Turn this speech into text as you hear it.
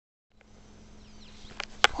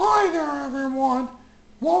Hi there, everyone.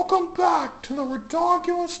 Welcome back to the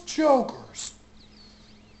Ridiculous Jokers.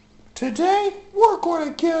 Today, we're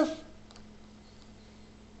going to give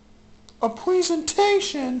a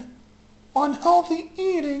presentation on healthy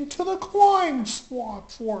eating to the Crime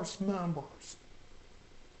Squad Force members.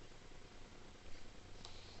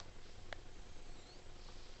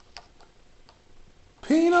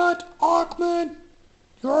 Peanut, Ahmed,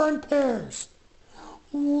 you're in pairs.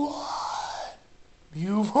 What?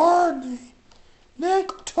 You've heard me. Nick,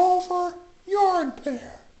 Topher, you're in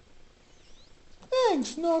pair.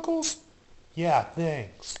 Thanks, Knuckles. Yeah,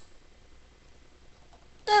 thanks.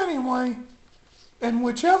 Anyway, and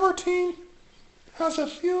whichever team has a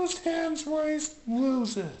fused hands raised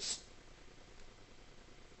loses.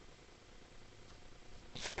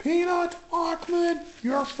 Peanut, Ahmed,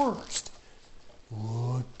 you're first.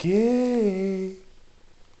 Okay.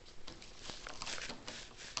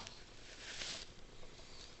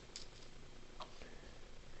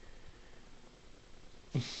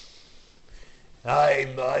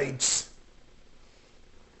 Hi, mates.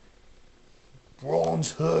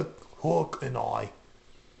 Bronze Hook and I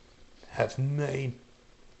have made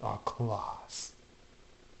our class.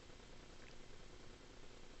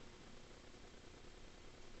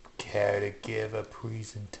 Care to give a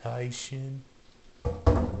presentation?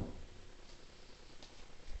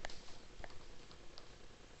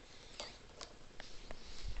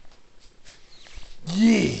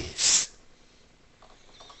 Yes.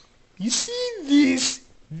 You see this?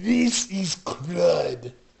 This is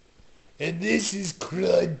crud. And this is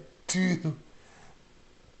crud too.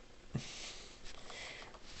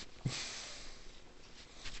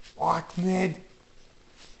 Ahmed.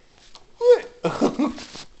 What?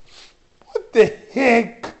 What the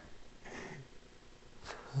heck?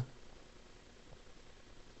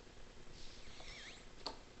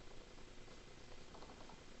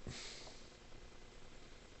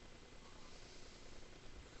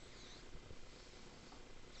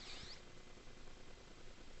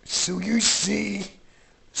 So you see,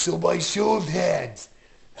 so by show of hands,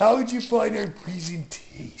 how did you find our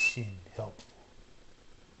presentation helpful?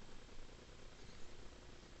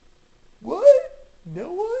 What?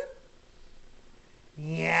 No one?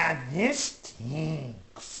 Yeah, this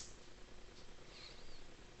stinks.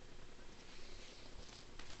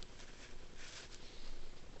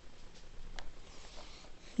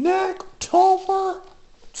 Nick, Topher,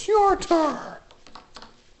 it's your turn.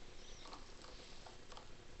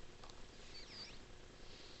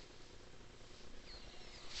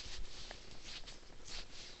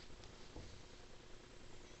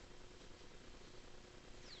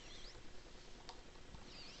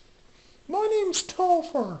 My name's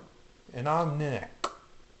Topher. And I'm Nick.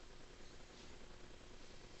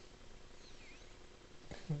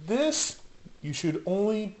 This you should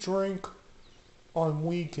only drink on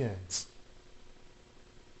weekends.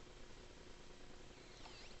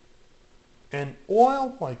 And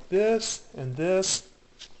oil like this and this,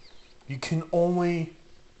 you can only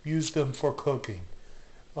use them for cooking.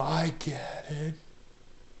 I get it.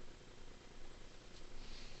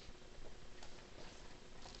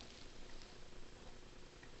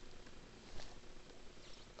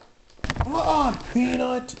 Come on,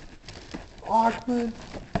 Peanut. Ahmed.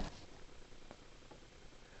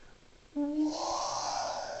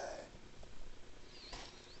 What?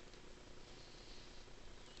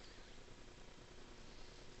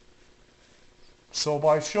 So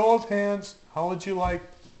by show of hands, how would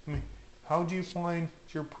you find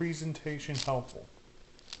your presentation helpful?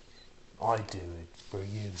 I do it for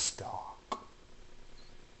you, Stock.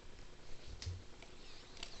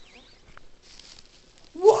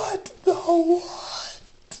 What the what?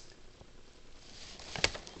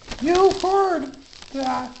 You heard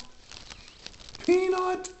that.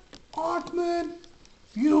 Peanut, Ahmed,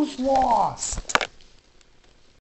 you've lost.